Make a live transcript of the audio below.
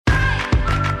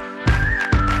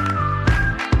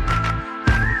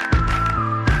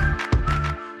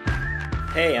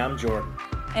Hey, I'm Jordan.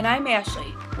 And I'm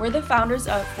Ashley. We're the founders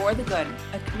of For the Good,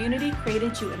 a community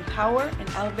created to empower and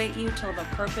elevate you to live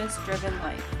a purpose-driven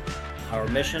life. Our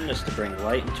mission is to bring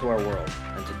light into our world,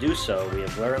 and to do so, we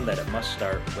have learned that it must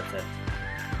start within.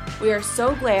 We are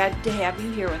so glad to have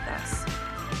you here with us.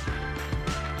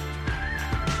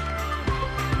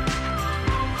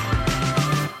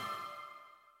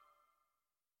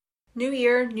 New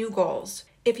year, new goals.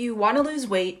 If you want to lose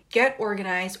weight, get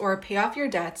organized, or pay off your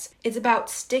debts, it's about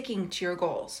sticking to your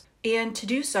goals. And to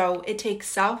do so, it takes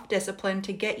self-discipline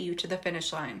to get you to the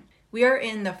finish line. We are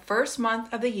in the first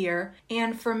month of the year,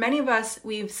 and for many of us,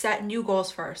 we've set new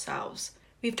goals for ourselves.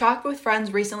 We've talked with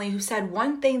friends recently who said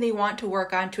one thing they want to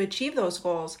work on to achieve those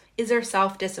goals is their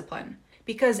self-discipline.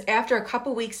 Because after a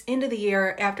couple weeks into the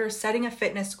year, after setting a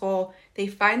fitness goal, they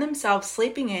find themselves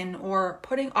sleeping in or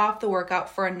putting off the workout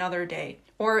for another day,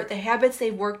 or the habits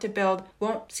they've worked to build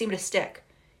won't seem to stick.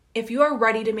 If you are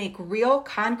ready to make real,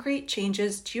 concrete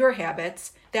changes to your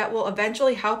habits that will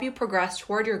eventually help you progress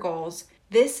toward your goals,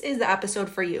 this is the episode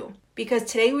for you. Because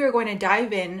today we are going to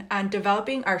dive in on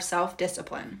developing our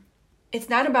self-discipline. It's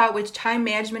not about which time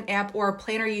management app or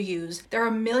planner you use. There are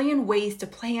a million ways to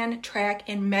plan, track,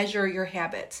 and measure your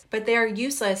habits, but they are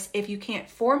useless if you can't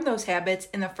form those habits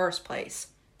in the first place.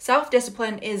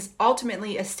 Self-discipline is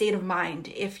ultimately a state of mind.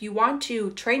 If you want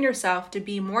to train yourself to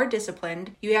be more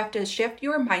disciplined, you have to shift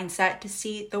your mindset to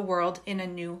see the world in a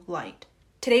new light.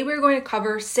 Today we're going to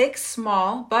cover 6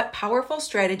 small but powerful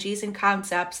strategies and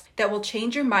concepts that will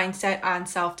change your mindset on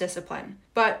self-discipline.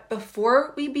 But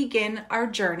before we begin our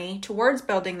journey towards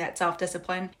building that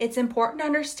self-discipline, it's important to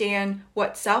understand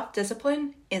what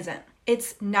self-discipline isn't.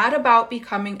 It's not about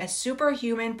becoming a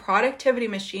superhuman productivity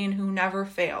machine who never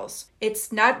fails.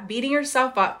 It's not beating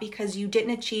yourself up because you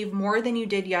didn't achieve more than you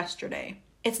did yesterday.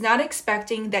 It's not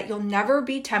expecting that you'll never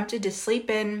be tempted to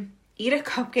sleep in, eat a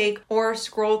cupcake, or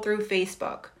scroll through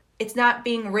Facebook. It's not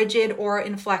being rigid or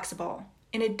inflexible.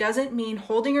 And it doesn't mean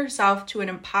holding yourself to an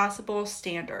impossible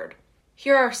standard.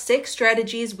 Here are 6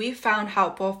 strategies we've found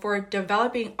helpful for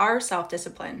developing our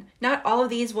self-discipline. Not all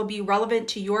of these will be relevant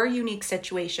to your unique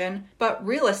situation, but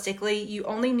realistically, you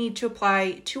only need to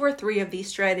apply 2 or 3 of these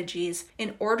strategies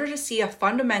in order to see a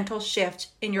fundamental shift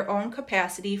in your own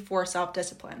capacity for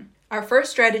self-discipline. Our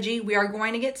first strategy we are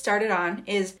going to get started on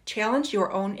is challenge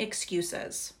your own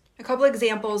excuses. A couple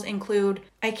examples include,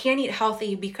 I can't eat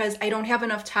healthy because I don't have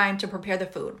enough time to prepare the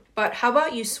food. But how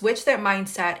about you switch that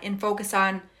mindset and focus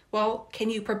on, well, can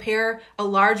you prepare a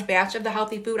large batch of the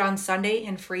healthy food on Sunday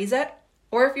and freeze it?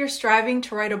 Or if you're striving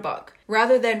to write a book,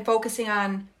 rather than focusing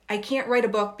on, I can't write a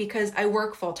book because I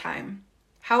work full time.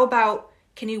 How about,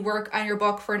 can you work on your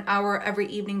book for an hour every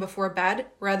evening before bed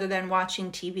rather than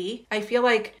watching TV? I feel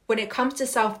like when it comes to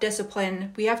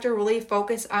self-discipline, we have to really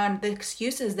focus on the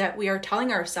excuses that we are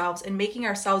telling ourselves and making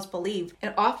ourselves believe.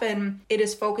 And often it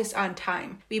is focused on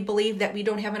time. We believe that we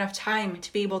don't have enough time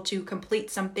to be able to complete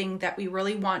something that we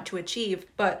really want to achieve,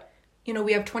 but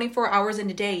we have 24 hours in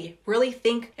a day. Really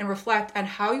think and reflect on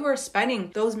how you are spending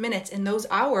those minutes and those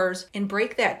hours and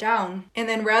break that down. And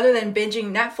then rather than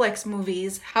binging Netflix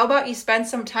movies, how about you spend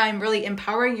some time really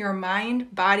empowering your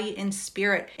mind, body, and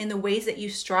spirit in the ways that you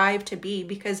strive to be?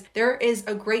 Because there is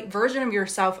a great version of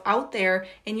yourself out there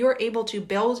and you're able to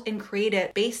build and create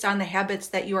it based on the habits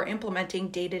that you are implementing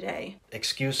day to day.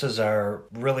 Excuses are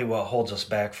really what holds us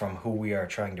back from who we are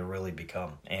trying to really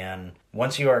become. And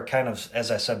once you are kind of,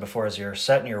 as I said before, as you're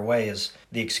set in your ways,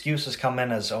 the excuses come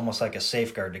in as almost like a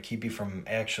safeguard to keep you from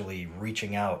actually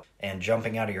reaching out and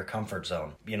jumping out of your comfort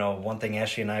zone. One thing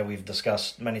Ashley and we've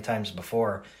discussed many times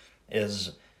before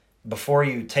is before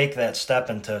you take that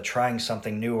step into trying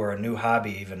something new or a new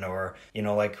hobby even, or,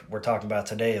 like we're talking about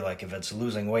today, like if it's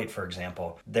losing weight, for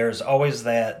example, there's always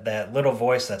that little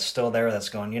voice that's still there that's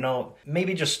going,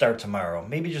 maybe just start tomorrow.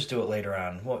 Maybe just do it later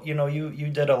on. Well, you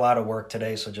did a lot of work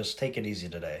today, so just take it easy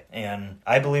today. And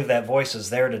I believe that voice is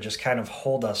there to just kind of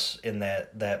hold us in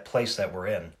that place that we're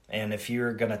in. And if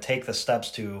you're going to take the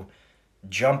steps to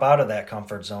jump out of that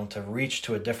comfort zone to reach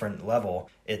to a different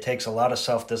level, it takes a lot of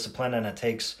self-discipline, and it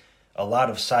takes a lot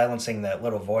of silencing that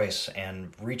little voice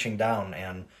and reaching down.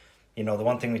 And the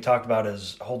one thing we talked about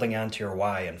is holding on to your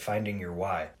why and finding your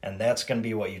why. And that's going to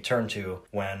be what you turn to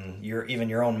when even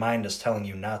your own mind is telling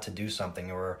you not to do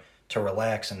something or to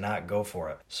relax and not go for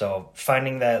it. So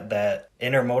finding that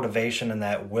inner motivation and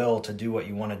that will to do what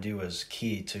you want to do is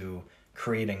key to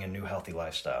creating a new healthy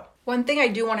lifestyle. One thing I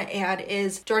do want to add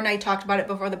is Jordan and I talked about it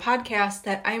before the podcast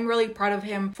that I'm really proud of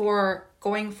him for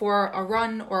going for a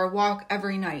run or a walk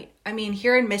every night. I mean,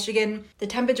 here in Michigan, the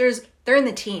temperatures, they're in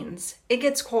the teens. It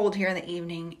gets cold here in the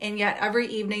evening, and yet every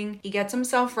evening he gets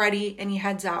himself ready and he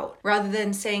heads out rather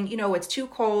than saying, it's too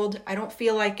cold, I don't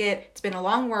feel like it, it's been a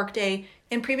long work day.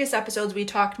 In previous episodes, we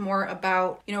talked more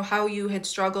about, how you had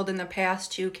struggled in the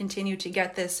past to continue to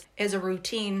get this as a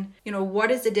routine.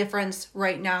 What is the difference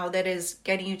right now that is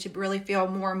getting you to really feel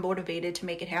more motivated to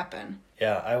make it happen?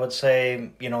 Yeah, I would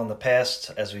say, in the past,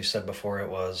 as we said before, it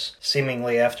was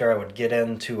seemingly after I would get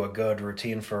into a good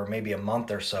routine for maybe a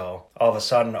month or so, all of a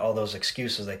sudden, all those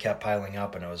excuses, they kept piling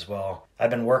up, and it was,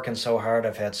 I've been working so hard,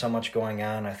 I've had so much going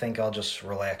on, I think I'll just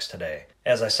relax today.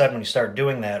 As I said, when you start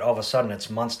doing that, all of a sudden it's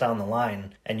months down the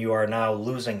line, and you are now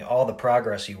losing all the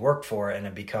progress you worked for, and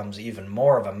it becomes even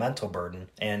more of a mental burden,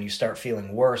 and you start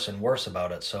feeling worse and worse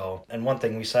about it. And one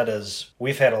thing we said is,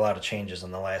 we've had a lot of changes in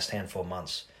the last handful of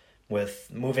months. With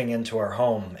moving into our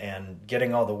home and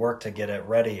getting all the work to get it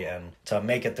ready and to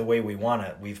make it the way we want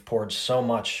it, we've poured so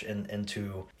much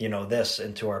into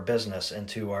into our business,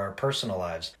 into our personal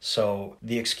lives. So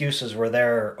the excuses were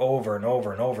there over and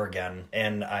over and over again,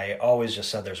 and I always just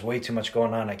said there's way too much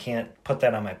going on, I can't put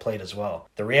that on my plate as well.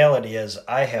 The reality is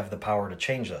I have the power to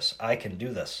change this. I can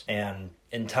do this. And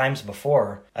in times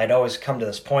before, I'd always come to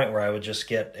this point where I would just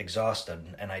get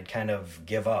exhausted and I'd kind of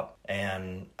give up.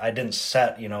 And I didn't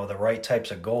set, the right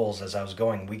types of goals as I was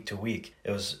going week to week.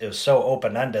 It was so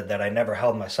open-ended that I never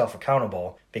held myself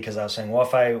accountable because I was saying, well,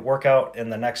 if I work out in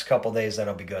the next couple days,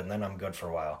 that'll be good, and then I'm good for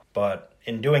a while. But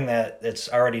in doing that, it's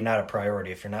already not a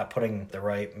priority. If you're not putting the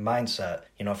right mindset,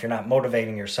 if you're not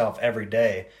motivating yourself every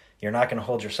day, you're not going to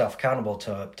hold yourself accountable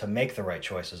to make the right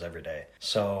choices every day.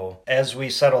 So as we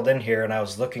settled in here and I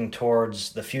was looking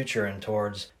towards the future and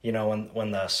towards,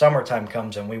 when the summertime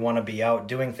comes and we want to be out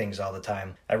doing things all the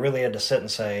time, I really had to sit and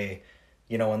say,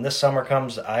 when this summer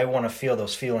comes, I want to feel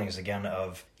those feelings again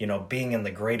of, being in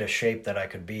the greatest shape that I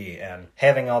could be and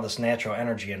having all this natural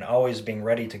energy and always being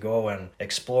ready to go and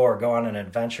explore, go on an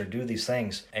adventure, do these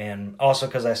things. And also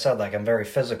because I said, I'm very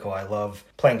physical. I love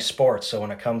playing sports. So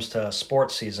when it comes to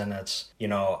sports season, it's,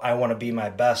 I want to be my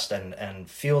best and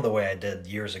feel the way I did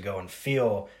years ago and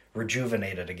feel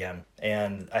rejuvenated again.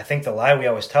 And I think the lie we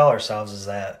always tell ourselves is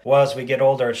that, as we get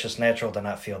older, it's just natural to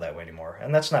not feel that way anymore.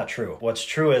 And that's not true. What's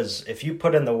true is if you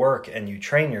put in the work and you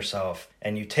train yourself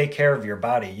and you take care of your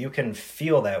body, you can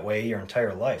feel that way your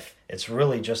entire life. It's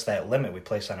really just that limit we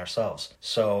place on ourselves.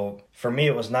 So for me,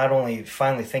 it was not only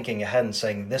finally thinking ahead and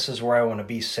saying, this is where I want to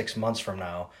be 6 months from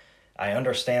now. I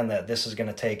understand that this is going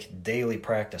to take daily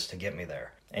practice to get me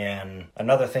there. And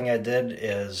another thing I did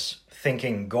is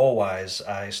thinking goal-wise,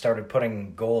 I started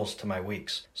putting goals to my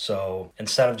weeks. So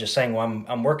instead of just saying,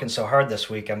 I'm working so hard this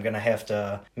week, I'm going to have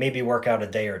to maybe work out a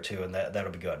day or two and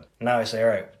that'll be good. Now I say, all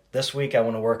right, this week I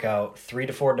want to work out 3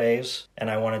 to 4 days and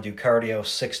I want to do cardio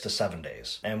 6 to 7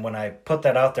 days. And when I put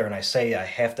that out there and I say I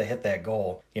have to hit that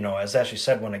goal, as Ashley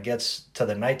said, when it gets to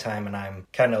the nighttime and I'm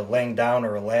kind of laying down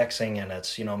or relaxing and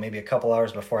it's, maybe a couple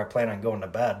hours before I plan on going to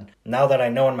bed, now that I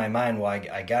know in my mind,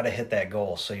 I got to hit that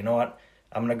goal. So you know what?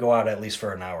 I'm going to go out at least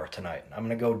for an hour tonight. I'm going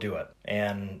to go do it.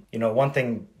 And, one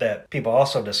thing that people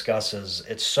also discuss is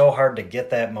it's so hard to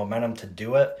get that momentum to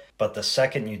do it. But the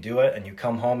second you do it and you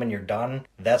come home and you're done,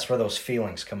 that's where those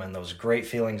feelings come in, those great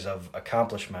feelings of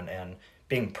accomplishment and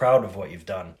being proud of what you've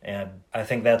done. And I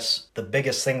think that's the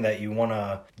biggest thing that you want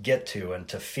to get to and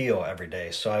to feel every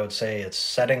day. So I would say it's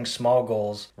setting small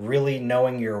goals, really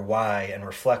knowing your why and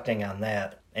reflecting on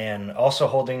that. And also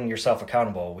holding yourself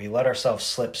accountable. We let ourselves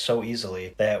slip so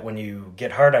easily that when you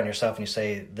get hard on yourself and you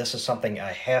say, this is something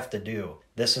I have to do,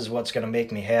 this is what's going to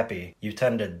make me happy, you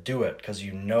tend to do it because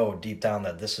you know deep down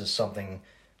that this is something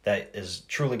that is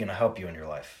truly going to help you in your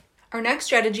life. Our next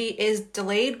strategy is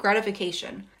delayed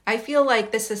gratification. I feel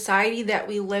like the society that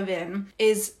we live in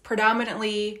is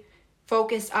predominantly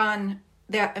focused on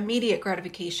that immediate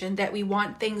gratification, that we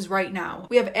want things right now.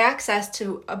 We have access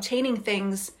to obtaining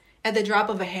things at the drop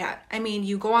of a hat. I mean,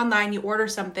 you go online, you order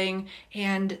something,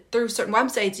 and through certain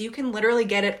websites, you can literally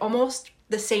get it almost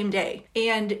the same day.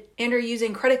 And you're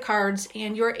using credit cards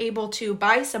and you're able to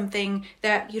buy something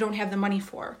that you don't have the money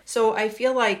for. So I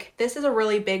feel like this is a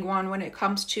really big one when it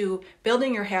comes to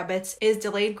building your habits is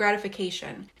delayed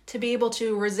gratification. To be able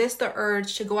to resist the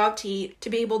urge to go out to eat,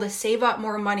 to be able to save up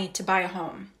more money to buy a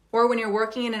home. Or when you're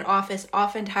working in an office,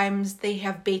 oftentimes they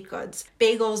have baked goods,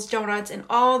 bagels, donuts, and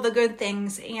all the good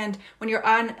things. And when you're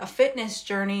on a fitness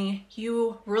journey,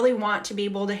 you really want to be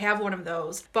able to have one of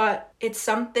those. But it's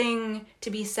something to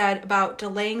be said about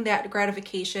delaying that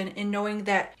gratification and knowing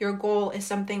that your goal is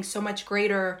something so much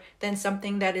greater than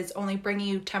something that is only bringing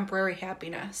you temporary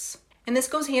happiness. And this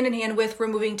goes hand in hand with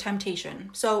removing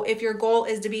temptation. So if your goal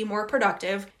is to be more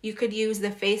productive, you could use the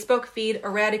Facebook Feed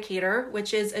Eradicator,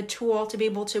 which is a tool to be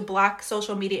able to block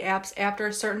social media apps after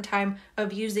a certain time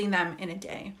of using them in a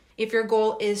day. If your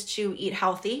goal is to eat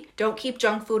healthy, don't keep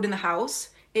junk food in the house.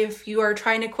 If you are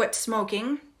trying to quit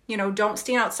smoking, don't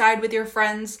stand outside with your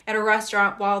friends at a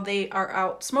restaurant while they are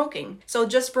out smoking. So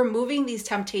just removing these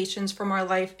temptations from our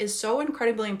life is so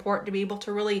incredibly important to be able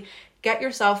to really get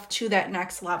yourself to that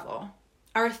next level.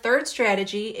 Our third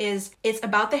strategy is it's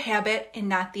about the habit and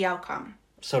not the outcome.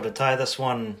 So to tie this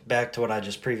one back to what I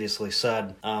just previously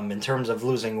said, in terms of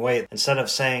losing weight, instead of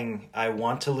saying I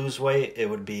want to lose weight, it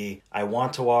would be I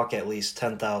want to walk at least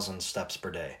 10,000 steps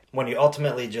per day. When you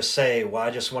ultimately just say, well,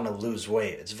 I just want to lose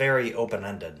weight, it's very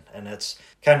open-ended, and it's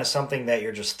kind of something that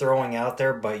you're just throwing out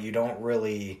there, but you don't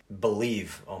really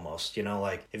believe almost.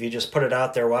 Like if you just put it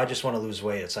out there, well, I just want to lose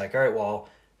weight, it's like, all right, well,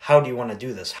 how do you want to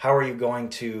do this? How are you going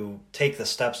to take the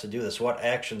steps to do this? What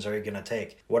actions are you going to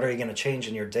take? What are you going to change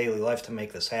in your daily life to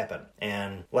make this happen?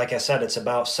 And like I said, it's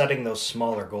about setting those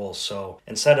smaller goals. So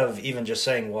instead of even just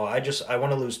saying, well, I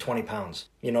want to lose 20 pounds,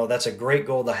 that's a great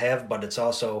goal to have, but it's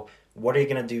also, what are you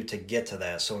going to do to get to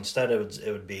that? So instead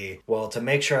it would be, well, to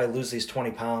make sure I lose these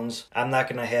 20 pounds, I'm not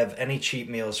going to have any cheat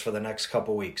meals for the next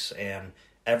couple weeks. And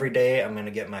every day, I'm going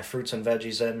to get my fruits and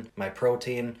veggies in, my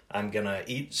protein. I'm going to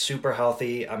eat super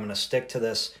healthy. I'm going to stick to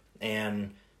this.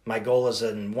 And my goal is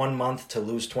in 1 month to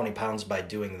lose 20 pounds by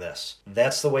doing this.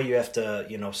 That's the way you have to,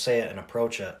 say it and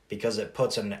approach it, because it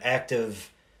puts an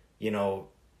active,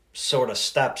 sort of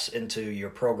steps into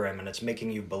your program, and it's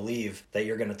making you believe that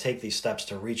you're going to take these steps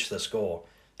to reach this goal,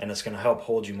 and it's going to help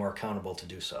hold you more accountable to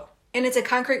do so. And it's a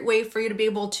concrete way for you to be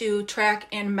able to track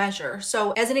and measure.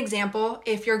 So as an example,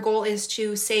 if your goal is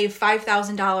to save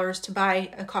 $5,000 to buy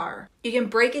a car, you can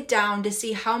break it down to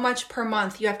see how much per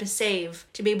month you have to save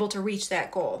to be able to reach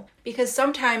that goal. Because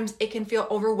sometimes it can feel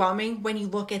overwhelming when you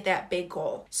look at that big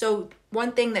goal. So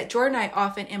one thing that Jordan and I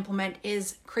often implement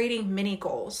is creating mini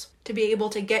goals to be able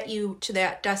to get you to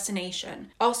that destination.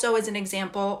 Also, as an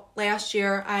example, last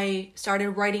year I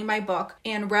started writing my book,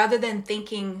 and rather than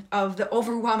thinking of the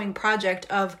overwhelming project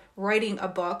of writing a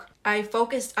book, I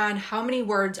focused on how many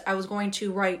words I was going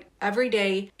to write every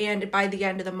day and by the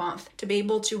end of the month to be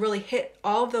able to really hit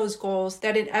all of those goals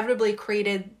that inevitably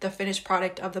created the finished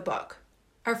product of the book.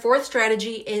 Our fourth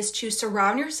strategy is to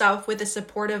surround yourself with a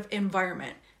supportive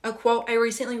environment. A quote I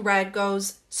recently read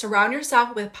goes, "Surround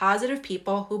yourself with positive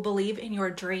people who believe in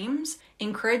your dreams,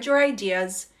 encourage your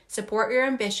ideas, support your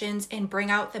ambitions, and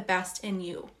bring out the best in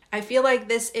you." I feel like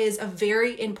this is a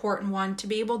very important one, to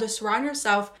be able to surround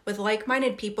yourself with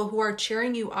like-minded people who are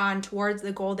cheering you on towards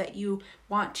the goal that you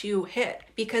want to hit.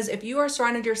 Because if you are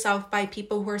surrounded yourself by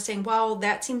people who are saying, well,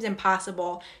 that seems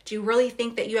impossible, do you really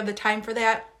think that you have the time for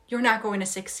that? You're not going to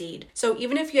succeed. So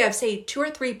even if you have, say, 2 or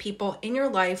 3 people in your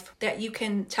life that you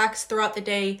can text throughout the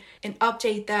day and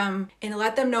update them and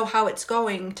let them know how it's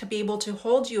going to be able to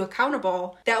hold you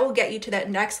accountable, that will get you to that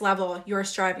next level you're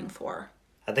striving for.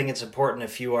 I think it's important,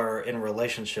 if you are in a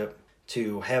relationship,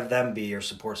 to have them be your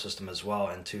support system as well,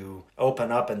 and to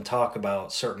open up and talk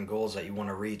about certain goals that you want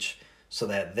to reach so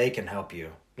that they can help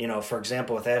you. For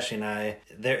example, with Ashley and I,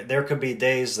 there could be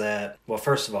days that, well,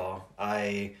 first of all,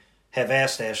 I have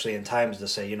asked Ashley in times to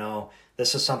say,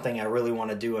 this is something I really want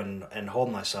to do and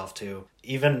hold myself to.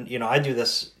 Even, I do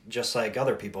this just like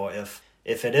other people. If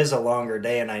it is a longer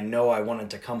day and I know I wanted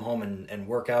to come home and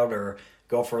work out or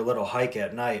go for a little hike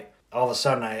at night, all of a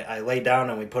sudden I lay down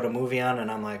and we put a movie on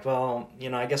and I'm like, well,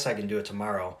 I guess I can do it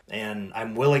tomorrow. And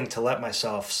I'm willing to let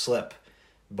myself slip.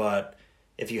 But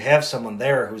if you have someone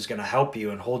there who's going to help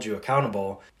you and hold you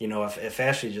accountable, if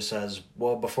Ashley just says,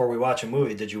 well, before we watch a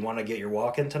movie, did you want to get your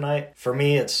walk in tonight? For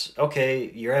me, it's, okay,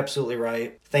 you're absolutely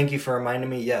right. Thank you for reminding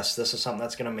me. Yes, this is something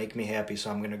that's going to make me happy, so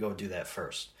I'm going to go do that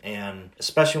first. And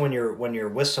especially when you're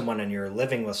with someone and you're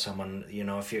living with someone,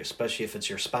 especially if it's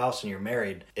your spouse and you're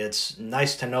married, it's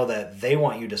nice to know that they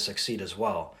want you to succeed as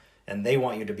well. And they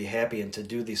want you to be happy and to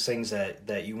do these things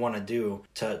that you want to do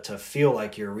to feel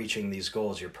like you're reaching these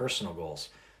goals, your personal goals.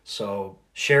 So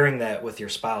sharing that with your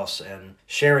spouse and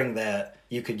sharing that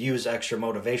you could use extra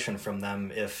motivation from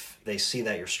them if they see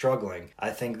that you're struggling, I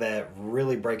think that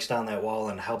really breaks down that wall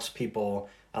and helps people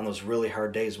on those really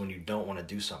hard days when you don't want to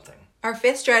do something. Our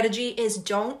fifth strategy is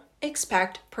don't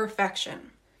expect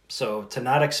perfection. So to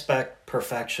not expect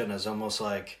perfection is almost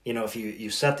like, if you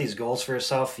set these goals for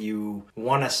yourself, you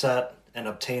want to set an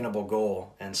obtainable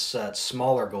goal and set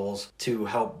smaller goals to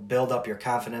help build up your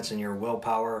confidence and your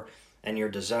willpower and your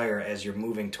desire as you're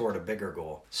moving toward a bigger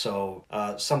goal. So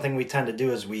something we tend to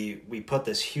do is we put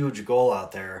this huge goal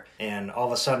out there, and all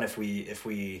of a sudden if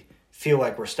we feel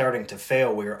like we're starting to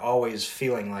fail, we're always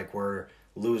feeling like we're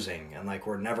losing and like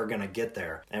we're never going to get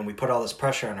there. And we put all this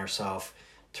pressure on ourselves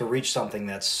to reach something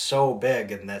that's so big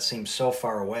and that seems so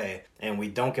far away, and we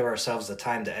don't give ourselves the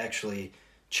time to actually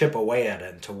chip away at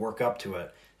it and to work up to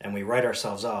it, and we write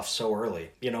ourselves off so early.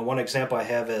 One example I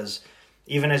have is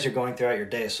even as you're going throughout your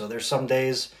day. So there's some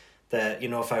days that,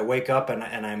 if I wake up and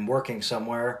I'm working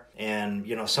somewhere and,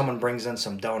 someone brings in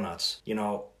some donuts,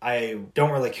 I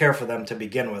don't really care for them to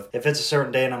begin with. If it's a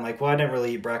certain day and I'm like, well, I didn't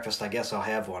really eat breakfast, I guess I'll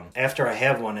have one. After I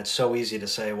have one, it's so easy to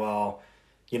say, well,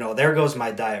 there goes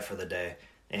my diet for the day.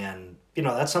 And,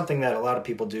 that's something that a lot of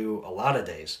people do a lot of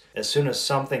days. As soon as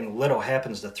something little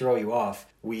happens to throw you off,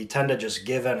 we tend to just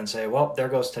give in and say, well, there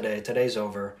goes today. Today's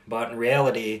over. But in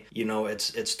reality,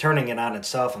 it's turning it on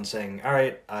itself and saying, all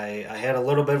right, I had a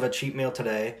little bit of a cheat meal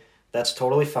today. That's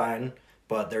totally fine.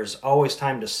 But there's always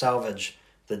time to salvage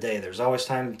the day. There's always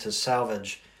time to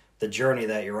salvage the journey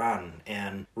that you're on.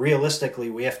 And realistically,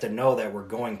 we have to know that we're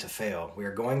going to fail. We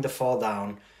are going to fall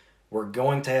down. We're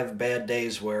going to have bad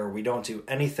days where we don't do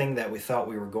anything that we thought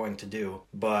we were going to do.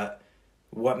 But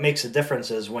what makes a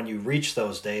difference is when you reach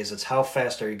those days, it's how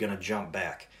fast are you going to jump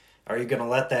back? Are you going to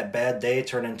let that bad day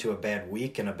turn into a bad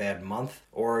week and a bad month?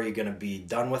 Or are you going to be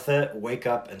done with it, wake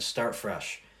up, and start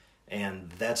fresh? And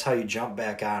that's how you jump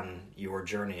back on your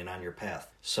journey and on your path.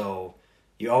 So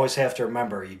you always have to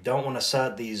remember, you don't want to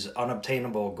set these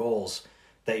unobtainable goals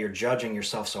that you're judging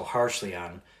yourself so harshly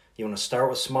on. You want to start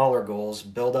with smaller goals,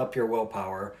 build up your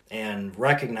willpower, and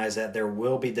recognize that there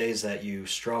will be days that you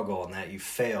struggle and that you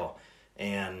fail.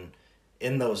 And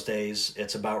in those days,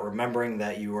 it's about remembering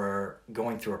that you are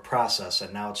going through a process,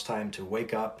 and now it's time to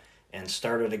wake up and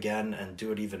start it again and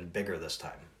do it even bigger this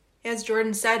time. As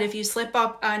Jordan said, if you slip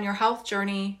up on your health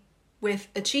journey with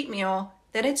a cheat meal,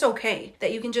 that it's okay,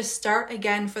 that you can just start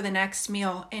again for the next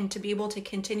meal and to be able to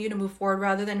continue to move forward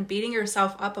rather than beating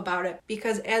yourself up about it.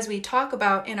 Because as we talk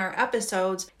about in our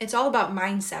episodes, it's all about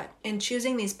mindset and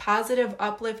choosing these positive,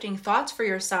 uplifting thoughts for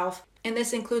yourself. And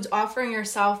this includes offering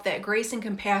yourself that grace and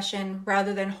compassion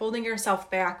rather than holding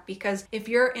yourself back. Because if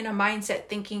you're in a mindset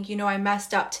thinking, I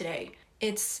messed up today,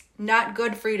 it's not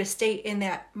good for you to stay in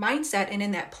that mindset and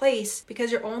in that place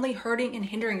because you're only hurting and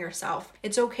hindering yourself.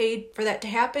 It's okay for that to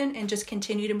happen and just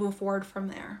continue to move forward from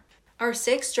there. Our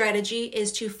sixth strategy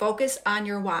is to focus on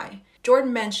your why.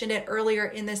 Jordan mentioned it earlier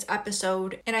in this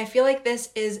episode, and I feel like this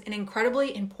is an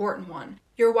incredibly important one.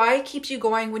 Your why keeps you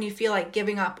going when you feel like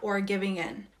giving up or giving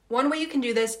in. One way you can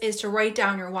do this is to write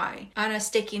down your why on a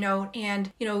sticky note,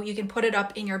 and you can put it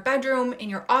up in your bedroom, in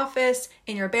your office,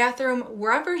 in your bathroom,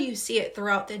 wherever you see it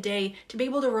throughout the day, to be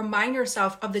able to remind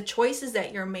yourself of the choices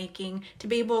that you're making to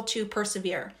be able to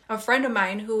persevere. A friend of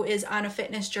mine who is on a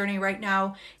fitness journey right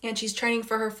now, and she's training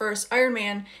for her first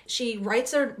Ironman, she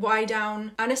writes her why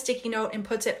down on a sticky note and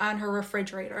puts it on her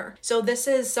refrigerator. So this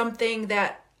is something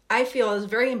that I feel is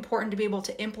very important to be able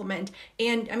to implement.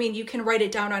 And you can write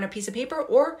it down on a piece of paper,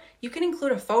 or you can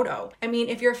include a photo.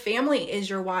 If your family is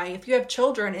your why, if you have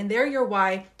children and they're your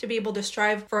why to be able to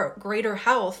strive for greater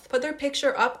health, put their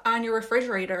picture up on your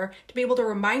refrigerator to be able to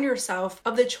remind yourself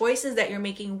of the choices that you're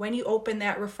making when you open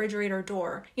that refrigerator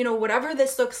door. Whatever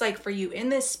this looks like for you in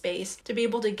this space, to be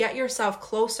able to get yourself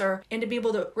closer and to be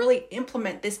able to really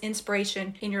implement this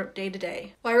inspiration in your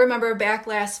day-to-day. Well, I remember back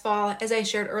last fall, as I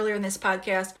shared earlier in this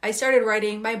podcast, I started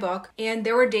writing my book, and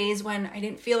there were days when I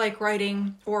didn't feel like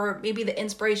writing, or maybe the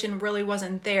inspiration really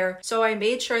wasn't there. So I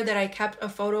made sure that I kept a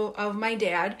photo of my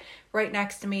dad right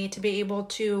next to me to be able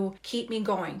to keep me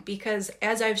going, because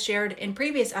as I've shared in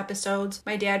previous episodes,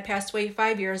 my dad passed away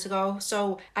 5 years ago.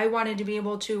 So I wanted to be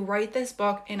able to write this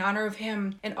book in honor of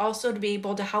him, and also to be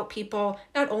able to help people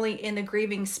not only in the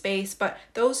grieving space, but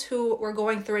those who were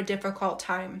going through a difficult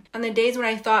time. On the days when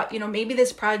I thought, maybe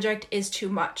this project is too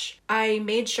much, I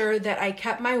made sure that I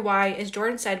kept my why, as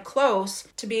Jordan said, close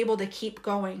to be able to keep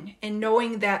going, and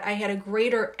knowing that I had a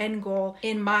greater end goal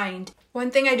in mind. One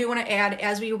thing I do want to add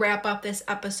as we wrap up this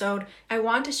episode, I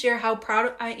want to share how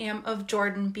proud I am of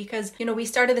Jordan, because, we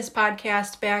started this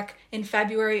podcast back in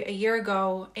February a year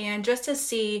ago, and just to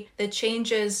see the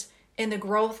changes and the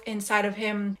growth inside of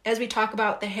him as we talk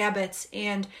about the habits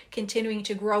and continuing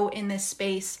to grow in this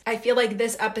space. I feel like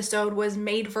this episode was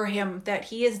made for him, that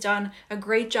he has done a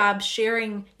great job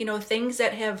sharing, things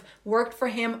that have worked for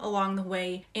him along the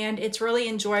way. And it's really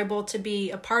enjoyable to be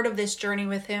a part of this journey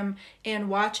with him and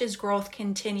watch his growth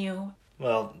continue.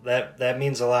 Well, that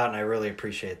means a lot, and I really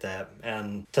appreciate that.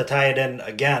 And to tie it in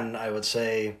again, I would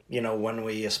say, when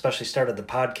we especially started the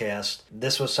podcast,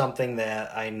 this was something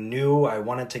that I knew I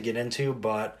wanted to get into,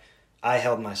 but I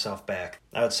held myself back.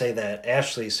 I would say that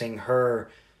Ashley, seeing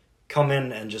her come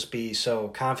in and just be so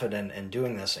confident in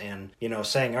doing this and,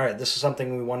 saying, all right, this is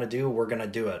something we want to do, we're going to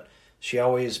do it. She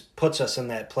always puts us in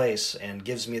that place and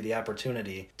gives me the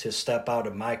opportunity to step out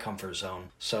of my comfort zone.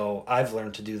 So I've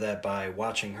learned to do that by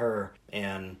watching her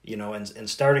and, and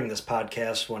starting this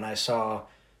podcast when I saw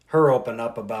her open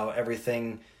up about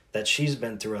everything that she's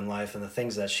been through in life and the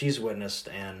things that she's witnessed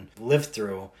and lived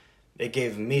through. It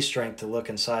gave me strength to look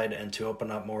inside and to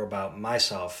open up more about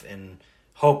myself in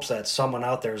hopes that someone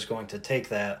out there is going to take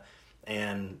that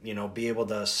and, be able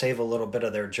to save a little bit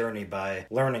of their journey by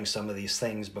learning some of these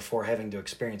things before having to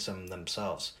experience them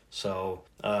themselves. So,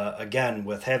 again,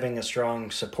 with having a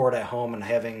strong support at home and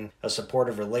having a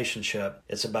supportive relationship,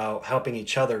 it's about helping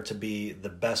each other to be the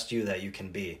best you that you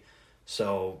can be.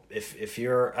 So if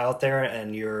you're out there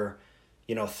and you're,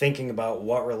 thinking about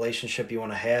what relationship you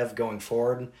want to have going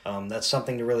forward, that's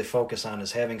something to really focus on,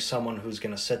 is having someone who's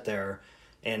going to sit there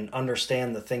and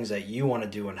understand the things that you want to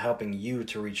do and helping you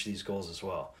to reach these goals as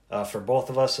well. For both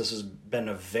of us, this has been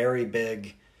a very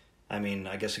big, I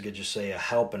guess you could just say a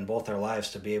help in both our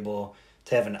lives to be able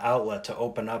to have an outlet to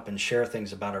open up and share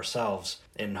things about ourselves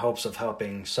in hopes of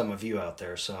helping some of you out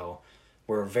there. So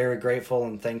we're very grateful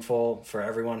and thankful for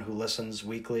everyone who listens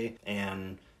weekly,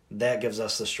 and that gives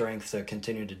us the strength to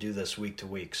continue to do this week to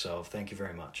week. So thank you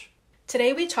very much.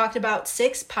 Today we talked about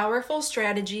 6 powerful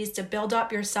strategies to build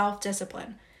up your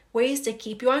self-discipline, ways to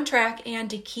keep you on track and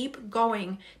to keep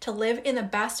going to live in the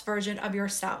best version of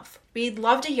yourself. We'd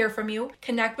love to hear from you.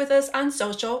 Connect with us on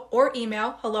social or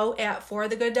email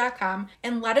hello@forthegood.com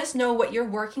and let us know what you're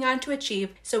working on to achieve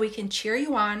so we can cheer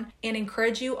you on and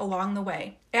encourage you along the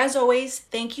way. As always,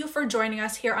 thank you for joining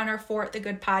us here on our For the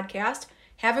Good podcast.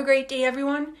 Have a great day,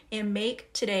 everyone, and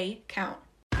make today count.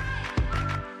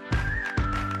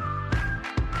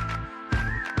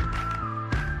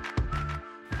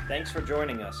 Thanks for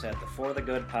joining us at the For the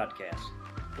Good podcast.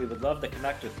 We would love to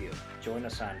connect with you. Join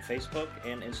us on Facebook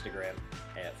and Instagram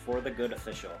at For the Good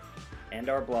Official and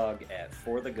our blog at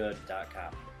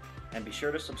forthegood.com. And be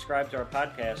sure to subscribe to our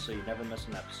podcast so you never miss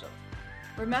an episode.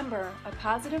 Remember, a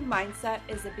positive mindset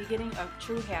is the beginning of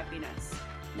true happiness,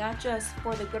 not just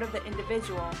for the good of the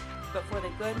individual, but for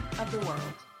the good of the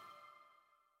world.